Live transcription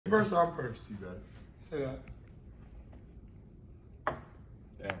first or I'm first? You got it. Say that.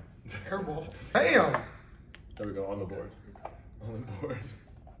 Damn. Airball. Damn! There we go, on the board. On the board.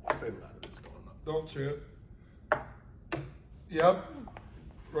 Don't trip. Yep.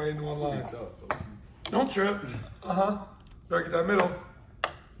 Right into one line. Don't trip. Uh-huh. Better get that middle.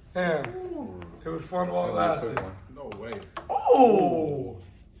 Damn. Ooh. It was fun while it lasted. No way. Oh!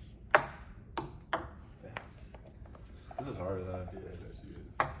 This is harder than I thought.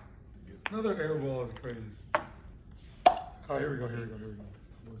 Another air ball is crazy. Oh, here we go.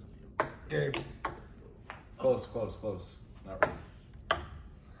 Game. Close. Not really.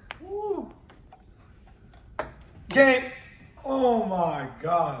 Woo. Game. Oh my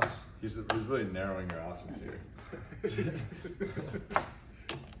gosh. He's really narrowing your options here. Anything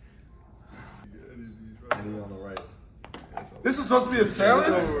on the right. This was supposed to be a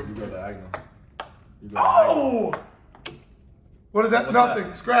challenge? You go diagonal. Oh! What is that? What's Nothing.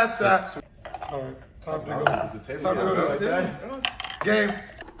 That? Scratch that. All right. Time to go. Time to go. Like that? Game.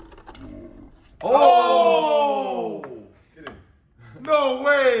 Oh! Get in. No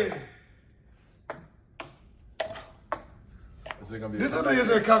way. This is gonna be this one is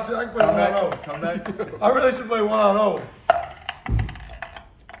gonna come to. I can play 1-0. Come back. I really should play 1-0.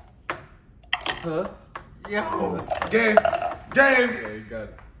 Huh? Yo. Game. Yeah, you got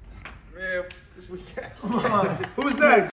it. Man, this weekend. Come on. Who's next?